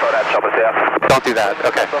mean, don't do that.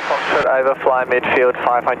 Okay. Foxtrot overfly midfield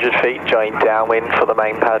 500 feet, join downwind for the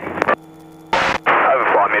main pad.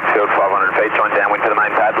 Overfly midfield 500 feet, join downwind to the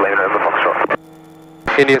main pad, Lima November Foxtrot.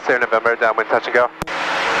 India Sierra November, downwind touch and go.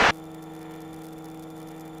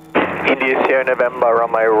 India Sierra November,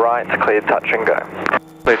 runway right, clear touch and go.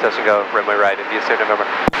 Clear touch and go, runway right, India Sierra November.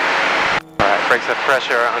 Alright, brakes have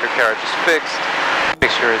pressure, undercarriage is fixed,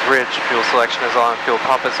 mixture is rich, fuel selection is on, fuel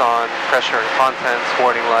pump is on, pressure and contents,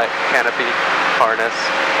 warning light, canopy, harness.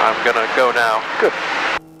 I'm gonna go now. Good.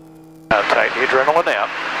 Now take the adrenaline out.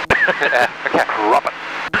 Okay. Drop it.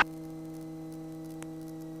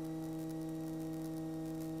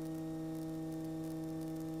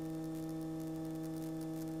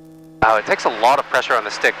 Oh, it takes a lot of pressure on the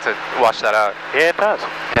stick to wash that out. Yeah, it does.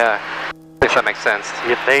 Yeah, at least that makes sense.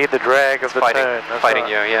 You need the drag of the Fighting, turn. fighting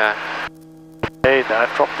you, yeah. Hey, don't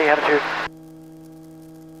drop the attitude.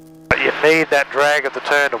 But you need that drag of the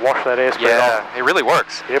turn to wash that airspeed off. Yeah, it really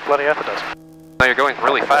works. Yeah, bloody oath it does. No, you're going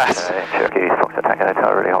really fast. Cherokee, Foxtrot Tango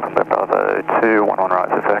Hotel, ready, hold on, Bravo 211 right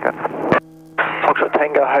for second. Foxtrot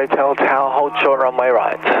Tango Hotel Tower, hold short runway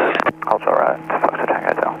right. Hold short right, Foxtrot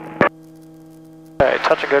Tango Hotel. Okay,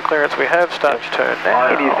 touch and go clearance we have, start your turn now.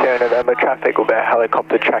 It is Sierra November, traffic will be a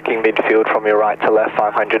helicopter tracking midfield from your right to left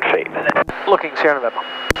 500 feet. Looking Sierra November.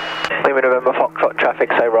 Lima November Foxtrot, traffic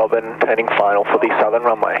say Robin, turning final for the southern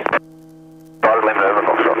runway. Right, Lima November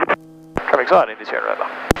Foxtrot. Traffic side into Sierra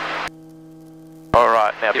November.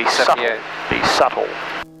 Alright, now be subtle. Be subtle.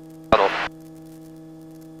 Subtle.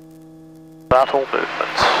 Subtle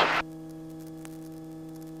movements.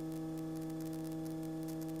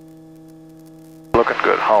 Looking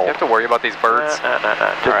good, hold. You have to worry about these birds. No.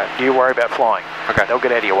 Just Alright. you worry about flying. Okay. They'll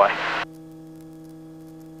get out of your way.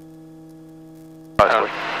 Mostly.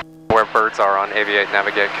 Where birds are on Aviate,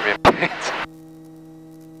 Navigate, Communicate.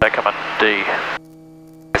 They come in D.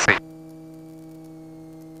 I see.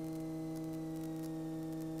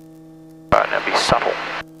 Alright, now be subtle.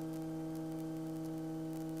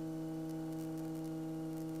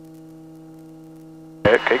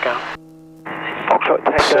 Yeah, keep going. Foxtrot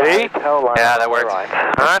Tango See? Hotel, line Yeah, that works. right.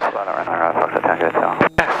 Alright. Right, Foxtrot Tango Hotel.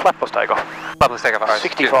 Yeah, flapless takeoff. Flapless takeoff. Alright.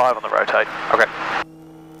 65 on the rotate. Okay.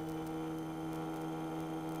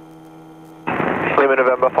 Lima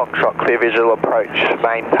November Foxtrot, clear visual approach,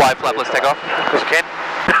 main. Why flapless takeoff? Because we can.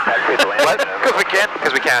 What? Because we can.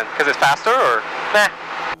 Because we can. Because it's faster, or? Nah.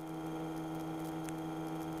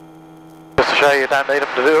 Just to show you don't need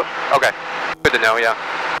them to do it. Okay. Good to know. Yeah.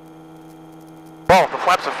 Well, if the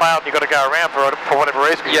flaps have failed, you've got to go around for whatever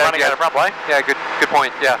reason. You're running out of runway. Yeah. Good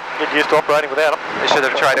point. Yeah. Get used to operating without them. They should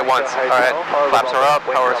have tried it once. All right. Flaps are up.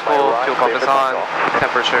 Power is full. Fuel pump is on.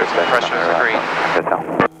 Temperatures and pressures are green.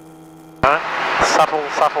 Alright. Subtle.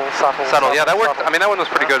 Subtle. Yeah, that worked. I mean, that one was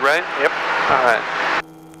pretty good, right? Yep. All right.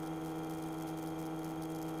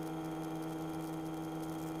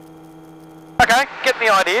 Okay, getting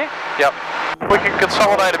the idea. Yep. We can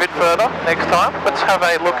consolidate a bit further next time. Let's have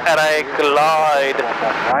a look at a glide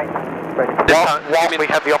whilst we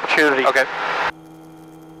have the opportunity. Okay.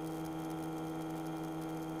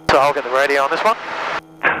 So I'll get the radio on this one.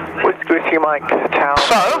 Whiskey Mike, Tower,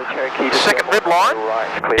 So, Cherokee, second rib line.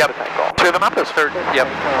 right, clear Yep. for takeoff. To the numbers. Yep.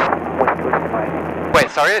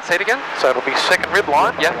 Wait, sorry. Say it again. So it'll be second rib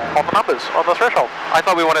line. Yeah. On the numbers, on the threshold. I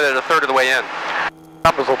thought we wanted it a third of the way in.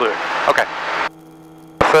 Numbers will do. Okay.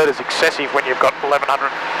 The third is excessive when you've got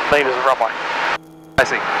 1,100 metres of runway. I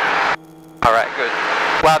see. All right. Good.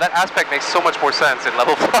 Wow, that aspect makes so much more sense in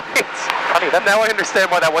level flights. Funny that. Now I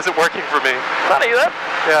understand why that wasn't working for me. Funny that.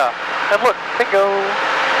 Yeah. And look, bingo.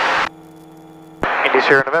 Indy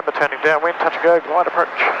Sierra November turning downwind, touch and go, glide approach.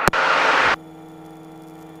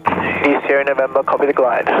 Indy Sierra November, copy the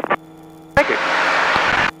glide. Thank you.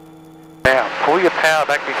 Now, pull your power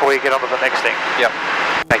back before you get onto the next thing. Yep.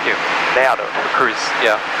 Thank you. Now do it. Cruise.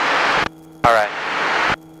 Yeah. All right.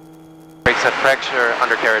 Brakes at pressure.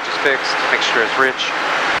 Undercarriage is fixed. Mixture is rich.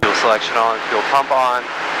 Fuel selection on. Fuel pump on.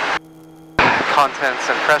 Contents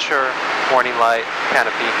and pressure. Warning light.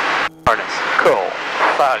 Canopy. Harness. Cool.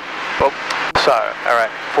 Fun. Boop. So,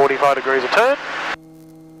 alright, 45 degrees of turn.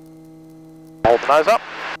 Hold the nose up.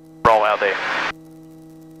 Roll out there.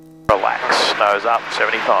 Relax. Nose up.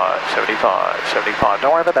 75, 75, 75.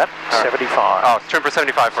 Don't worry about that. Right. 75. Oh, trim for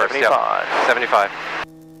 75 first. 75. Yep. 75.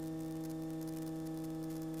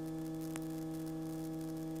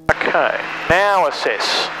 Okay, now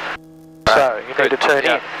assess. Right. So, you need to turn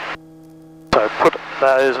in. So, put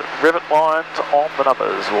those rivet lines on the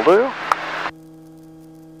numbers. Will do.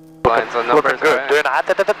 Lines on numbers. Looking good.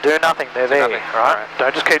 Right. Do nothing. They're there. nothing. Right? Alright.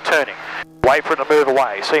 Don't just keep turning. Wait for it to move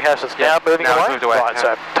away. See how it's now moving now away? it's moved away. Right,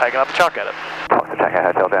 Yeah. so take another chunk at it. Foxtrot Tango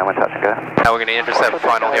Hotel, downwind, touch and go. Now we're going to intercept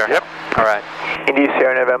final here. Yep. All right. Indy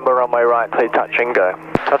Sierra November, runway right, clear touch and go.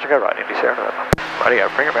 Touch and go right, Indy Sierra November. Radio,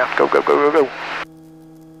 bring it around. Go, go, go, go, go.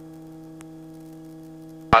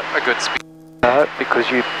 A good speed. No, because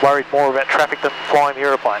you worried more about traffic than flying the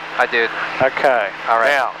aeroplane. I did. Okay. All right.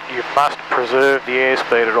 Now, you must preserve the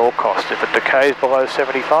airspeed at all costs. If it decays below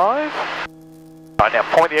 75... Right, now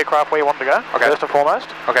point the aircraft where you want to go, Okay. first and foremost.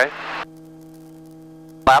 Okay.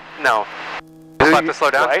 Flap? No. Flap to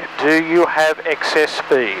slow down? Wait, do you have excess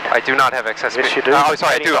speed? I do not have excess speed. Yes, you do. Oh,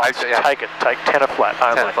 sorry, I do. Yeah. Take it. Take 10 a flat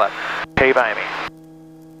only. 10 flat. Keep aiming.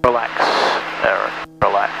 Relax. Aaron.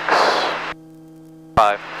 Relax.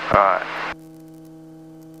 5. Alright.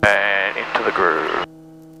 And into the groove.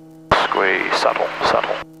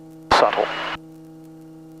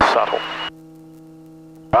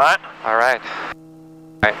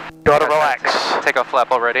 takeoff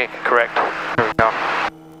flap already. Correct. There we go.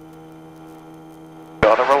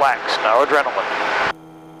 Gotta relax, no adrenaline.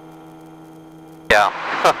 Yeah.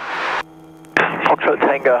 Foxtrot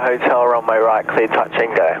Tango Hotel, runway right, clear touch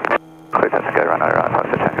and go. Clear touch and go, runway right,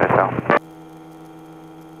 Foxtrot Tango Hotel.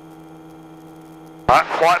 Right,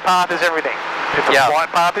 flight path is everything. If the flight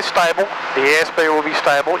path is stable, the airspeed will be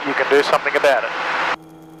stable, you can do something about it.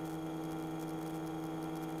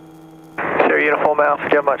 Sierra Uniform Alpha,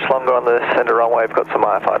 you have much longer on the center runway. We've got some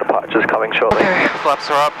IFR departures coming shortly. Okay, flaps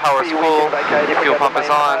are up, power's full, fuel pump is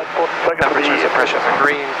on, temperatures and pressures are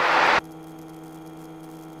green.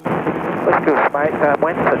 Let's go, mate.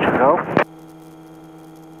 When touch and go.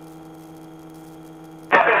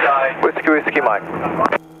 Whiskey Mike.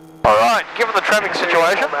 Alright, given the traffic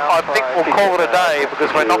situation, I think we'll call it a day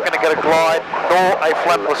because we're not going to get a glide nor a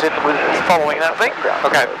flapless in following that thing.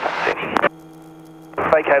 Okay.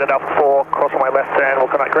 Vacated Alpha 4, cross runway left and we'll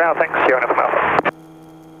connect ground. Thanks, Sierra Uniform Alpha.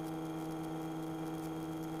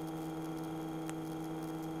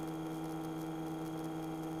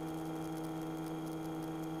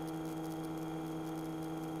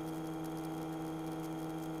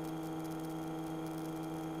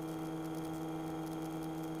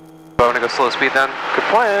 Do I want to go slow speed then? Good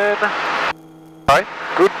plan. Alright?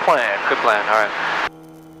 Good plan. Good plan, alright.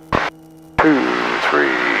 2, 3,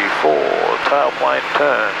 4, tailplane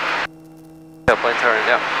turn. Tailplane turn,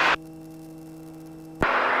 yeah.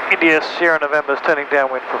 India Sierra November's turning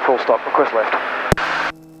downwind for full stop, request left.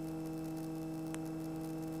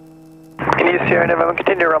 India Sierra November,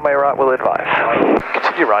 continue runway right, we'll advise.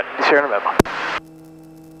 Continue right, India Sierra November.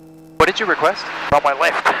 What did you request? Runway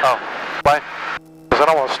left. Oh, why? Because I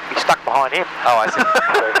don't want to be stuck behind him. Oh, I see.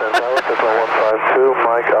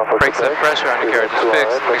 Brakes and pressure on the carriage is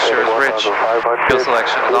fixed, mixture is rich, fuel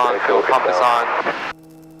selection is on, fuel pump is on,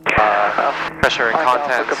 pressure and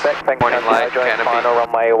contents, morning light, canopy. Final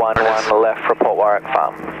runway 11 left, report Warwick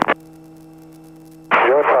Farm.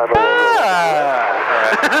 Your time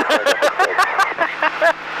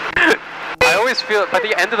I always feel, by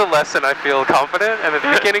the end of the lesson I feel confident, and at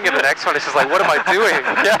the beginning of the next one it's just like, what am I doing?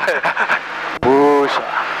 Yeah.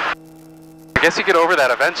 I guess you get over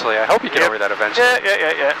that eventually. I hope you get over that eventually.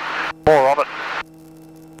 Yeah. More on it.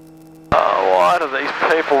 Oh, why do these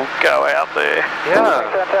people go out there? Yeah.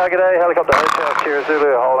 Target A, helicopter Hotel, Sierra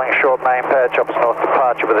Zulu, holding short main pad, choppers north,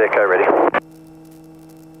 departure with echo ready.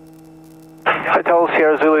 Hotel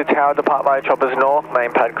Sierra Zulu Tower, depart by choppers north,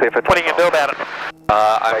 main pad clear for What are you going to do about it?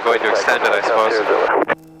 I'm going to extend it, I suppose.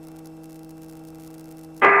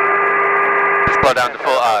 Slow down to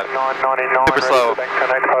full, super slow.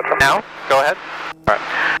 Now? Go ahead. Alright.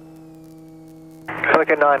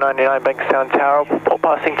 Pelican 999 Bankstown Tower, port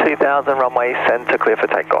passing 2000, runway center clear for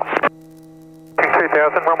takeoff.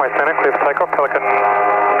 2000, runway center, clear for takeoff, Pelican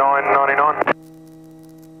 999.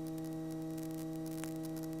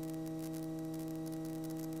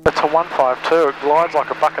 It's a 152, it glides like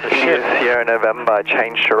a bucket of shit. Sierra November,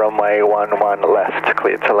 change to runway 11 left,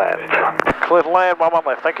 clear to land. Clear to land, 11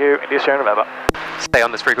 left, thank you, India Sierra November. Stay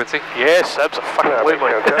on this frequency. Yes, absolutely.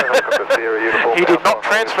 He did not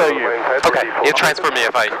transfer you. Okay, you transfer me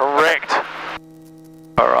if I... Correct.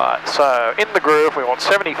 Alright, so in the groove we want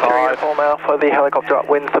 75. Uniform Alpha, the helicopter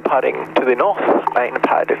upwinds departing to the north, main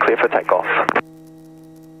pad clear for takeoff.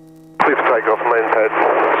 Clear for takeoff, main pad,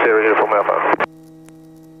 Sierra Uniform Alpha.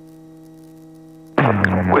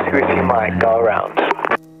 Whiskey Mike, go around.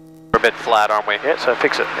 We're a bit flat, aren't we? Yeah, so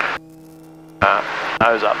fix it.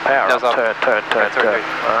 Nose up, power Nose up. Turn.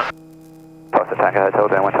 Foxtrot Tango Hotel,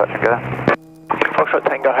 downwind touch and go. Foxtrot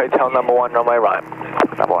Tango Hotel, number 1, runway right.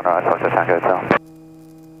 Number 1 right, Foxtrot Tango Hotel.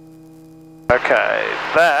 Okay,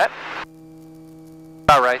 that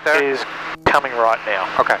About right there? is coming right now.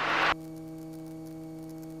 Okay.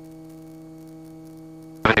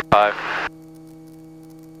 75.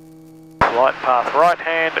 Flight path right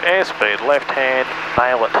hand, airspeed left hand,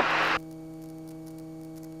 nail it.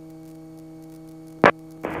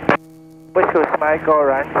 Let's go, mate. Go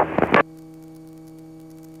around.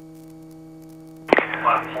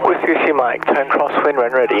 Whiskey Mike, turn crosswind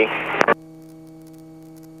when ready.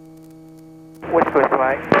 Let's go,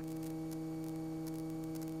 mate.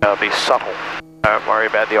 That'll be subtle. Don't worry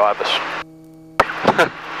about the ibis.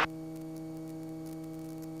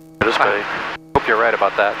 Bit of speed. Hope you're right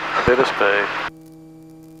about that. Bit of speed.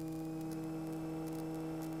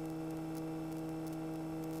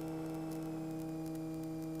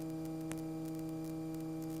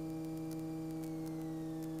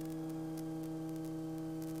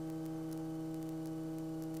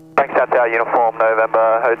 Thanks, Hotel Uniform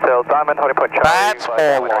November Hotel Diamond, holding point Charlie. That's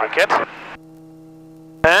more like it.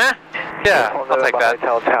 Huh? Yeah, I'll take that.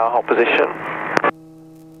 Hotel Tower, hold position.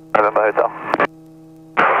 November Hotel.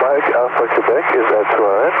 Mike Alpha Quebec is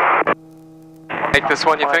at 2 Take this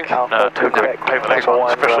one, you think? No, too quick. Take the next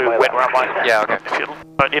one, especially with wet runway. Yeah, okay.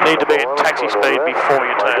 But you need to be at taxi speed before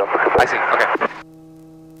you turn. I see, okay.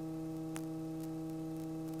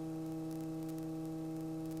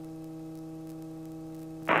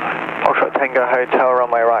 Foxtrot Tango Hotel,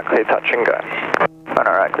 runway right, clear touch and go.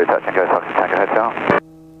 Runway right, clear touch and go, Foxtrot Tango Hotel.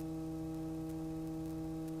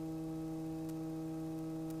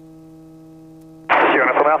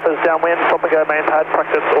 Uniform Alpha's downwind, stop and go main pad,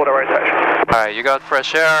 practice auto rotation. Alright, you got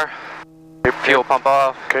fresh air. Fuel pump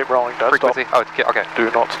off. Keep rolling, don't Frequency. stop. Oh, okay.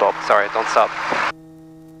 Do not stop. Sorry, don't stop.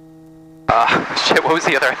 Shit, what was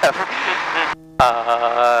the other F?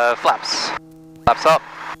 Flaps. Flaps up.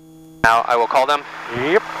 Now I will call them.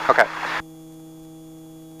 Yep. Okay.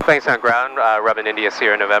 Thanks on ground, Robin India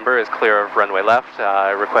Sierra November is clear of runway left.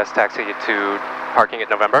 Request taxi to parking at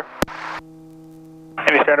November.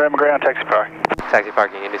 India Sierra November ground, taxi park. Taxi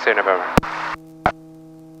parking, India Sierra November.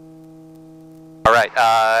 Alright,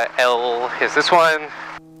 L is this one,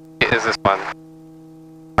 is this one.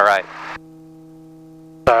 Alright.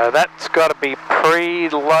 So that's got to be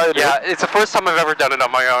preloaded. Yeah, it's the first time I've ever done it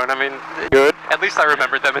on my own. I mean, Good. At least I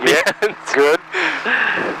remembered them in the end. Good.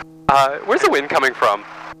 Where's the wind coming from?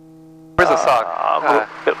 Where's the sock?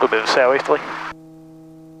 A little bit of southeasterly.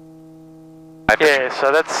 Yeah,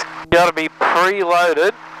 so that's got to be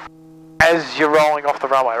preloaded as you're rolling off the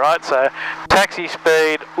runway, right? So taxi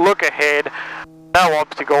speed, look ahead, no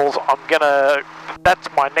obstacles. That's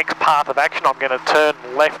my next path of action. I'm going to turn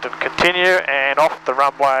left and continue, and off the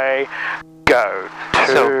runway, go.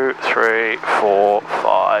 2, 3, 4,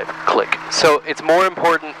 5, click. So it's more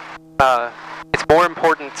important. It's more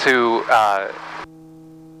important to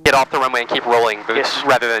get off the runway and keep rolling, Yes.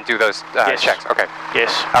 rather than do those Yes. checks. Okay.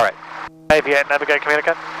 Yes. All right. Aviate, navigate,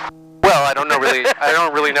 communicate. Well, I don't know really. I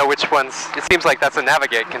don't really know which ones. It seems like that's a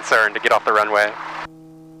navigate concern to get off the runway.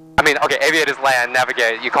 I mean, okay, aviate is land,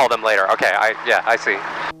 navigate. You call them later. Okay, I see.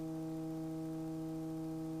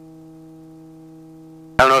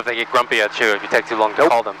 I don't know if they get grumpy at you if you take too long to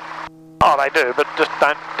call them. Oh, they do, but just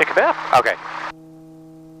don't dick about. Okay.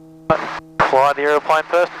 Fly the aeroplane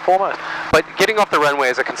first and foremost. But getting off the runway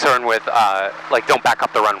is a concern with, like, don't back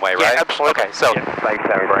up the runway, right? Yeah, absolutely. Okay, so Thanks,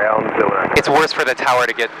 ground. it's worse for the tower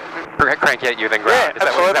to get cranky at you than ground. Yeah,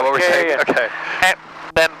 is that what we're saying? yeah. Okay. And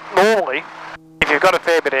then normally, if you've got a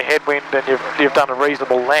fair bit of headwind and you've done a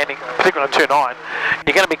reasonable landing, particularly on 2.9,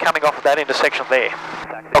 you're going to be coming off of that intersection there.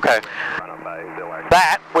 Okay.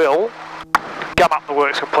 That will gum up the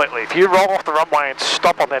works completely. If you roll off the runway and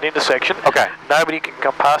stop on that intersection, Okay. nobody can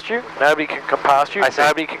come past you, nobody can come past you, I see.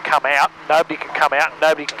 nobody can come out, nobody can come out,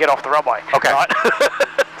 nobody can get off the runway. Okay. Right?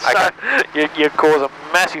 So you cause a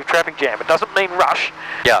massive traffic jam. It doesn't mean rush.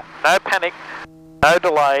 Yeah. No panic, no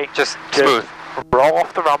delay. Just smooth. Roll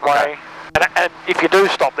off the runway. Okay. And if you do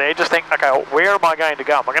stop there, just think, okay, well, where am I going to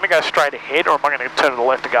go? Am I going to go straight ahead, or am I going to turn to the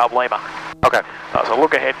left to go up Lima? Okay. So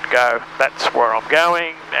look ahead and go, that's where I'm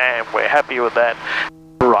going, and we're happy with that.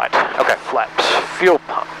 Right. Okay. Flaps, fuel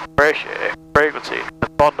pump, fresh air, frequency,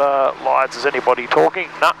 Honda, lights, is anybody talking?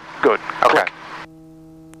 No, good. Okay. Click.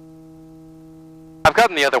 I've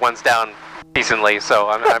gotten the other ones down decently, so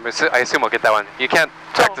I assume I'll get that one. You can't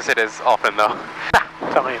practice it as often, though.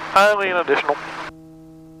 It's only an additional.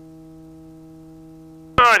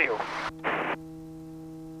 Rightio.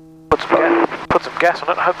 Put some gas on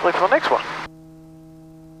it, hopefully for the next one.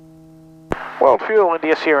 World Fuel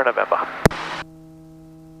India Sierra November.